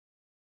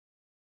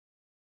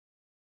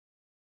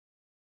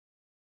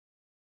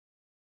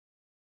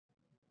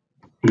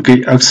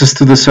Okay, access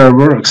to the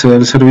server, acceder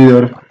al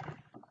servidor.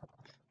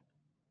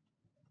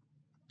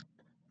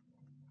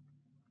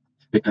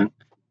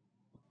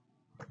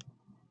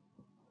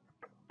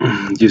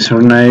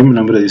 Username,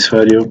 nombre de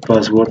usuario,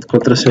 password,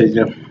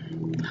 contraseña.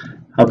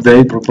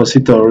 Update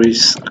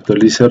repositories,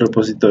 actualiza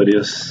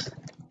repositorios.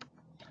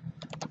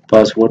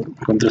 Password,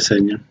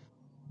 contraseña.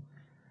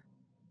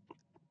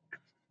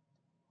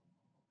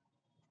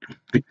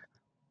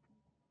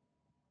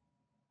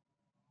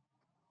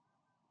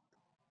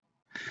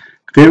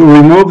 Okay,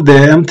 remove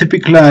the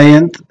NTP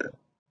client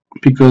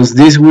because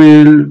this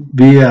will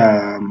be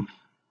a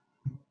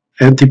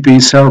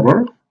NTP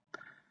server.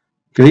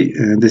 Okay,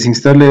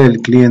 desinstale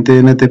el cliente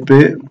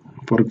NTP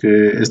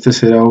porque este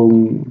será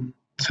un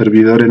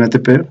servidor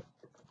NTP.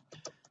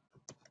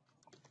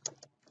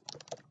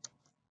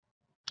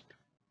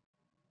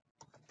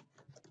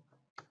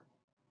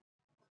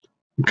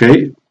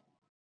 Okay,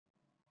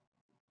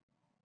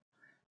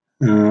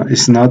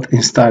 it's not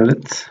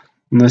installed,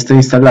 no está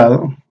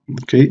instalado.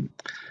 Okay,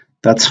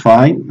 that's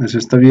fine, eso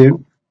está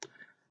bien.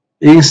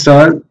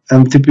 Install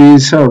NTP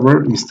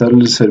server, instala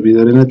el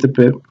servidor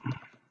NTP.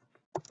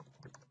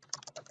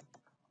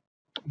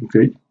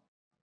 Okay.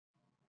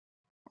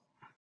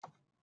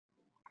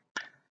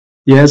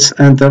 Yes,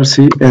 enter,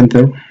 sí,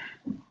 enter.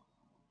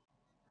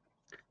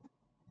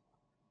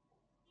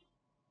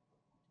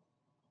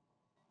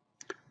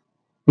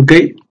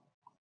 Okay.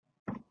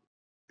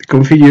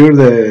 Configure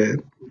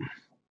the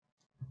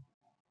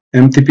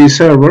NTP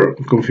server,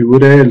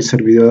 configure el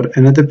servidor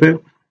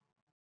NTP.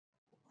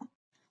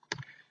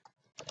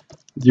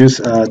 Use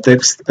a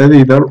text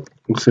editor,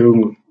 use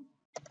un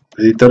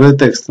editor de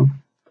texto.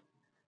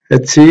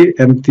 etc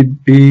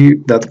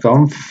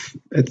ntp.conf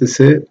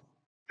etc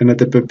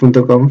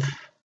ntp.conf.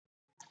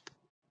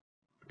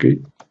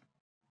 Okay.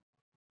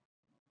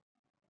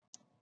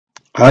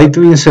 I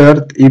to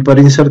insert, y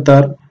para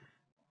insertar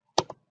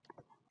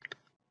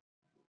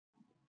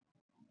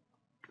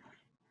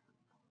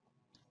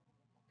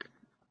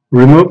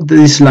remove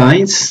these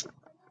lines,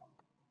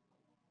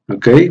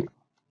 okay,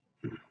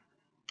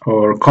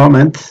 or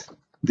comment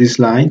these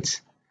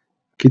lines,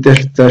 quita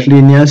estas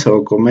líneas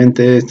o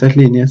comente estas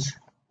líneas.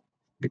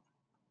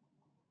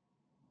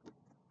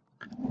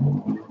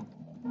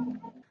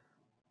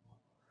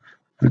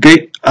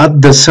 Okay,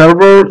 add the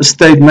server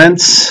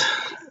statements,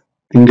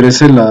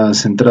 ingrese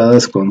las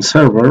entradas con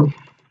server,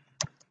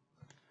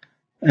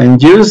 and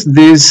use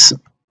these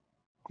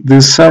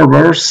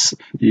servers,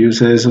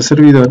 use esos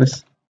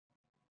servidores.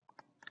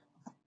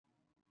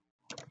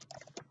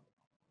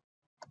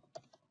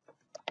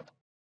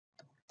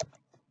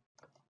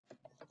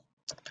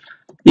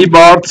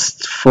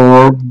 Boards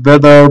for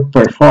better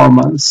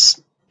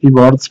performance,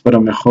 boards para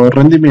mejor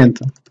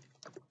rendimiento.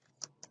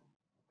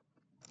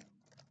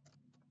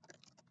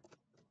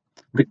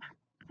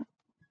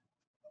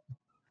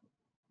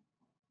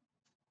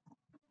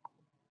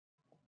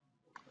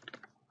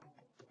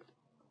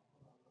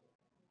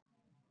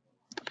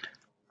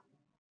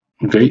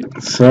 Okay,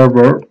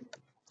 server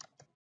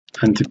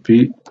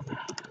NTP.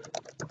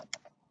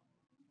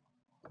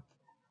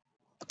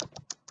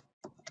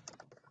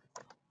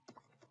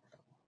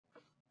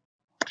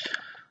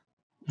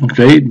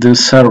 Okay,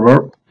 this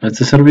server,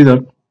 este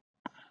servidor.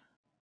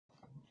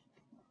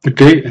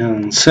 Okay,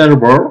 and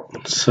server,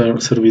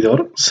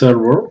 servidor,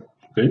 server.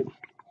 Okay.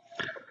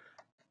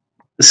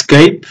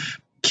 Escape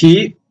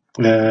key.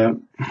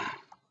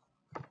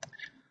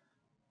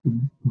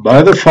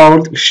 By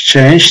default,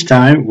 exchange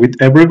time with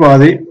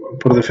everybody.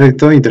 Por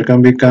defecto,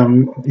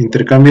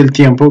 intercambia el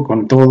tiempo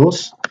con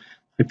todos.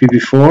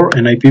 IPv4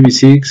 en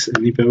IPv6,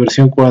 en IP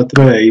versión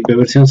 4 e IP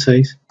versión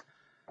 6.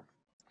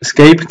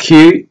 Escape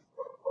key,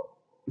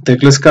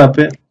 tecla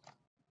escape,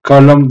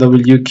 column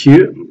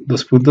WQ,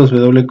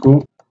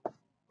 WQ.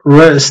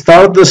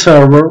 Restart the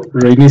server,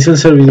 reinicia el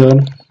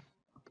servidor.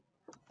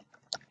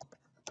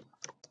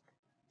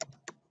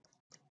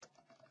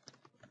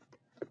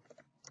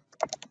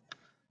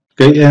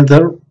 Ok,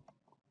 enter.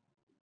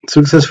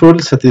 Successful,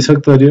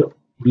 satisfactorio.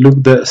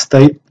 Look the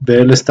state,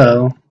 ve el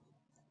estado.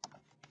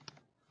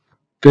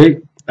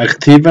 Ok,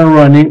 active and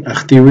running,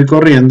 activo y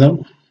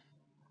corriendo.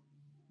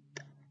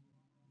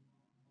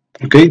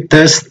 Ok,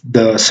 test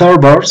the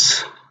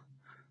servers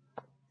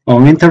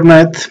on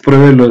internet,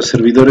 pruebe los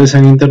servidores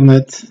en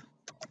internet.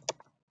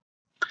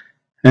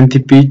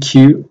 NTP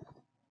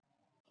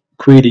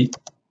query,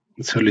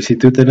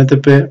 solicitud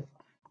NTP,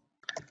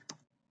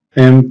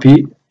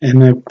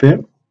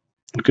 NP.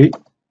 Okay,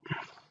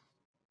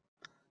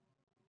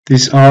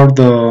 these are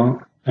the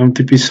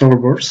NTP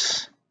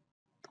servers,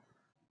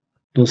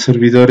 los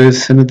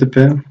servidores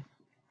NTP,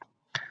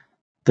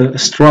 the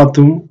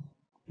stratum,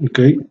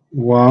 okay,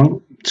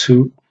 1,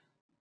 2,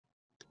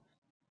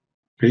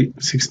 okay,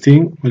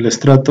 16, el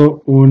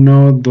estrato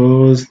 1,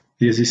 2,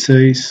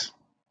 16,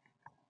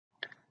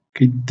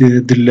 okay,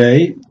 the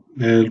delay,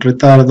 el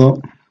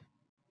retardo,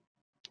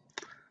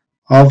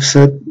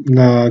 offset,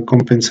 la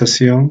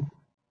compensación,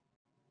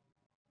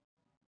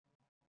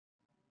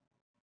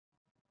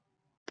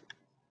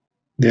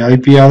 the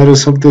IP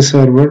address of the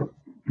server,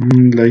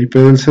 la IP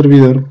del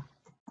servidor.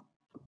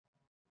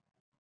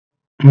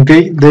 Ok,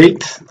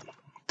 date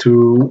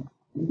to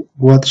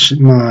watch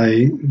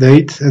my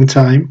date and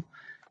time.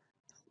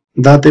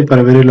 Date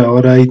para ver la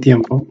hora y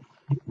tiempo.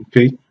 Ok.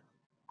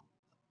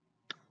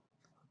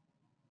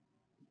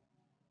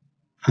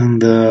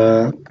 And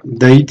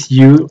date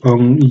U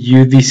on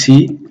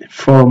UDC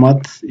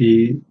format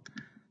y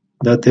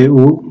date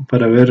U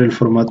para ver el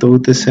formato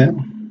UTC.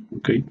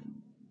 Ok.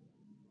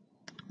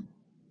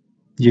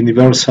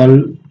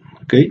 Universal.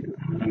 Ok.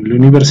 El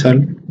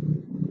universal.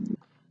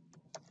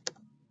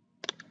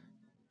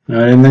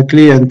 Ahora en el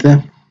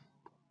cliente.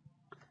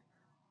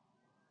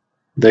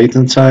 Date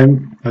and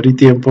time, hora y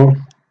tiempo.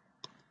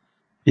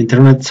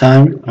 Internet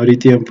time, hora y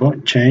tiempo.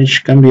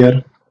 Change,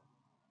 cambiar.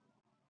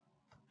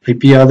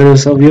 IP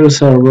address of your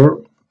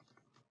server,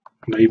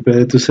 la IP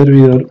de tu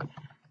servidor.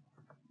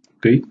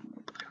 Ok.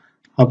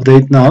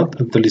 Update now,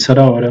 actualizar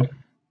ahora.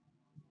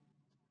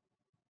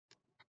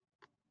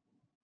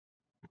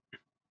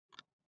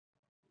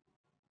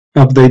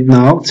 Update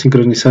now,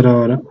 sincronizar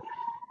ahora.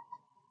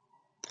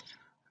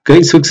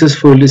 Ok,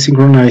 successfully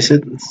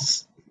synchronized,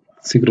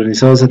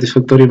 sincronizado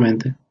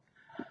satisfactoriamente.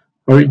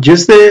 Or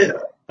use the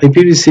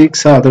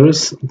IPv6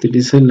 address,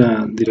 utilice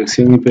la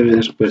dirección IP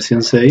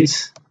versión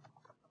 6.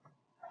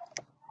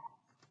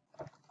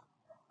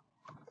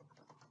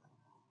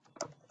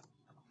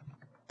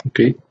 Ok.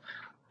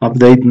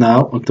 Update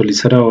now,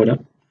 actualizar ahora.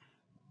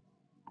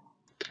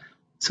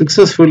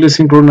 Successfully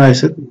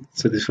synchronized,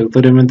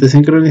 satisfactoriamente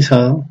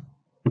sincronizado.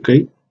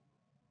 Okay.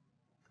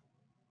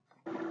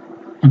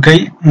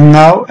 Okay,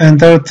 now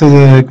enter to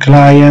the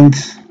client,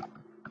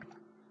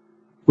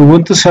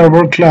 Ubuntu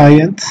server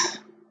client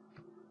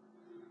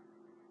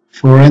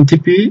for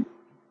NTP.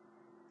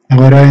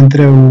 Ahora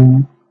entre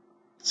un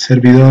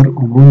servidor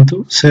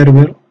Ubuntu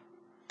server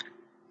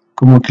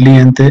como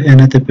cliente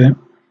NTP.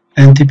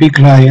 NTP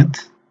client,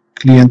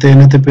 cliente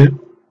NTP.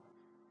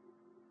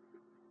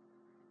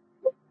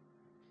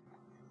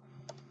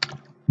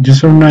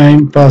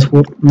 Username,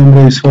 password,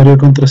 nombre de usuario,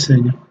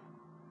 contraseña.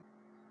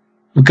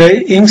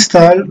 Okay,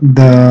 install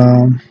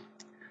the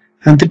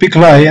NTP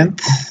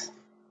client.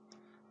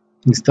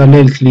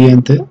 Instale el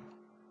cliente.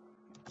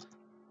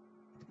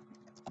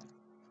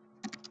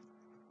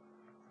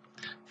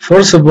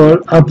 First of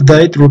all,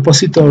 update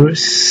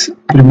repositories.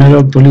 Primero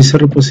actualiza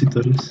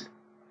repositorios.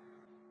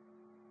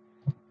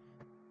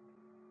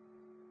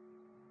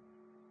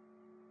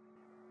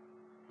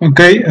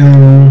 Okay,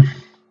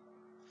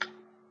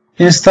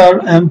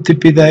 install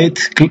NTP date,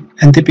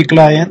 NTP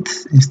client.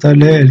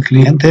 Instale el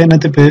cliente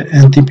NTP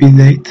NTP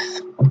date.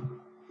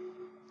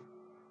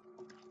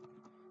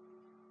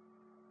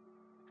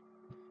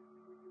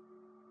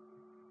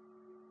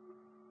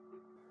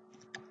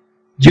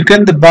 You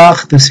can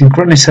debug the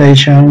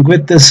synchronization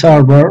with the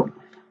server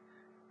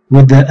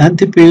with the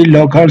NTP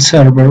local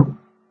server.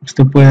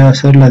 Usted puede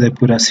hacer la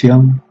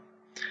depuración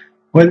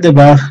o el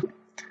debug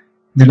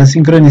de la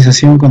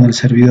sincronización con el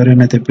servidor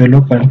NTP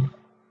local.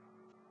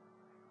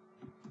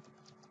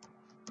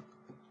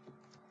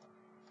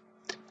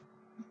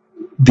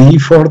 D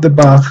for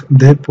debug,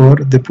 D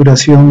por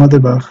depuración o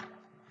debug.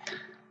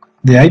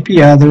 The IP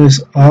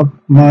address of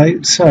my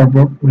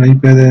server, la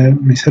IP de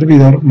mi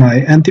servidor, my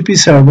NTP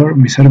server,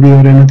 mi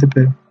servidor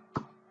NTP.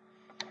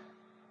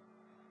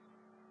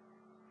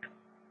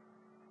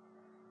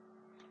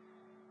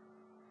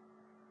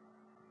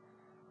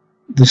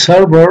 The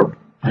server,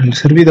 el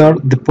servidor,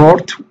 the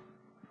port,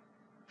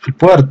 el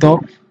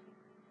puerto,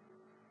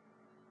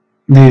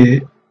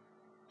 the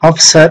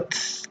offset,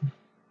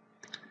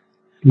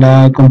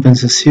 la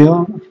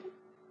compensación,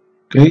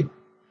 okay.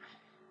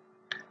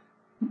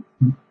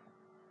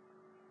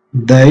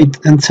 Date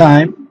and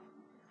time,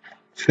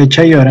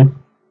 fecha y hora.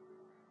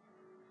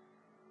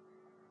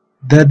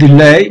 The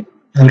delay,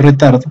 el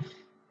retardo.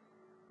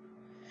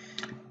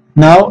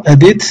 Now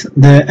edit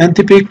the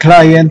NTP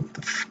client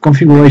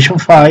configuration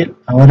file.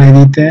 Ahora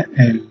edite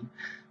el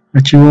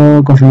archivo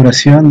de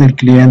configuración del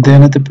cliente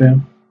NTP.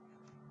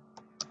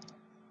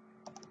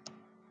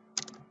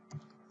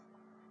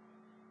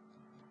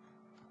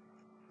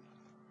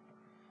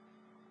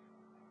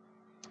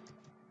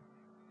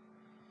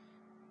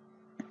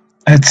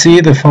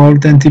 etc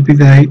default NTP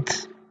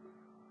date,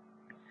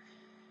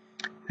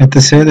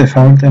 etc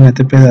default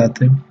NTP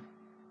date.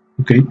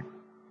 Okay.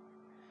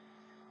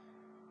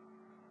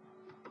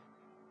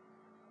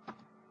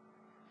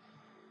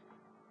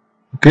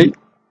 Okay.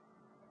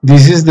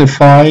 This is the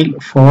file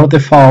for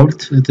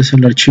default. Este es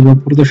el archivo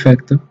por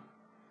defecto.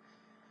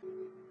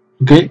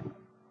 Okay.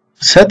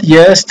 Set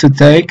yes to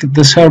take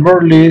the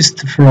server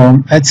list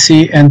from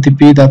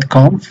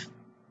etcntp.conf.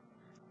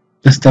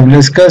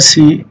 Establezca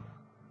sí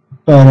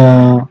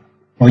para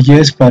o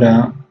yes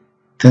para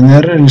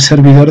tener el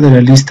servidor de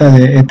la lista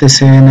de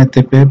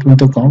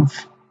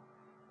etcntp.conf.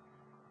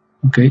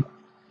 Okay.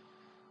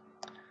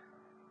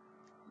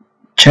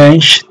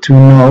 Change to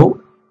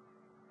no.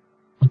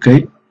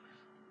 Okay.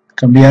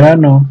 Cambiar a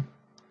no.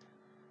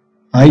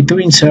 I to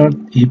insert,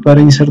 I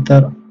para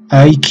insertar.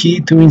 I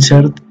key to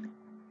insert,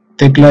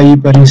 tecla I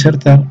para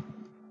insertar.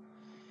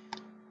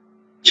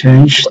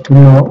 change to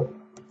no,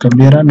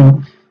 cambiar a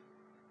no.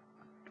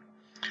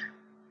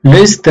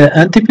 List the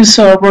NTP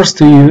servers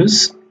to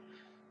use.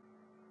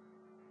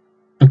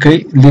 Ok,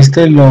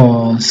 liste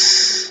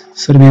los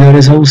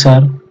servidores a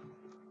usar.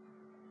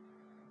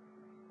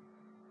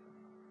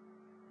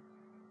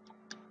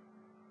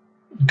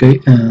 Ok,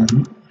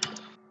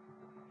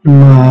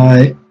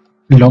 my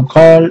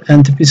local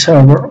NTP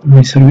server,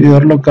 mi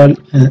servidor local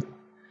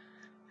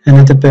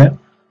NTP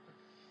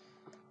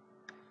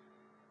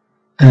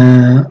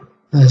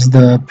as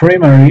the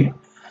primary,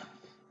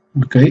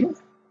 ok,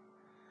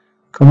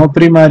 como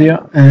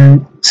primario,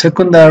 and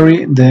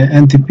secondary the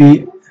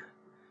NTP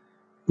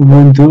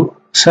Ubuntu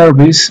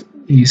service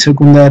y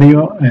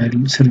secundario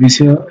el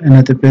servicio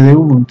NTP de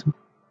Ubuntu.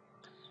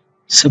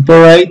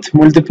 Separate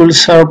multiple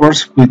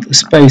servers with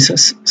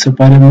spaces,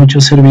 separe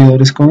muchos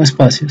servidores con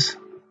espacios.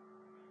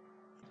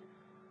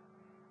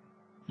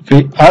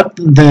 Okay, add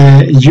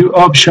the U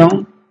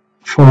option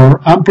for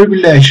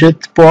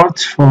unprivileged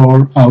ports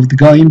for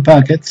outgoing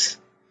packets.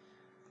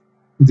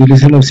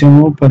 Utilice la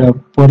opción U para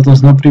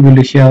puertos no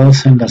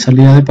privilegiados en la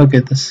salida de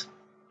paquetes.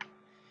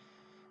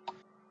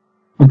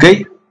 Ok,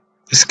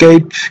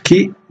 escape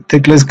key,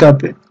 tecla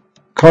escape,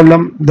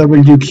 column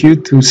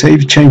WQ to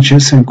save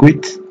changes and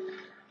quit,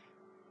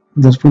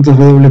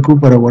 .wq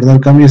para guardar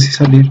cambios y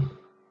salir.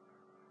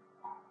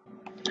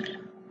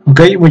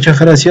 Ok, muchas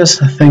gracias,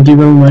 thank you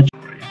very much.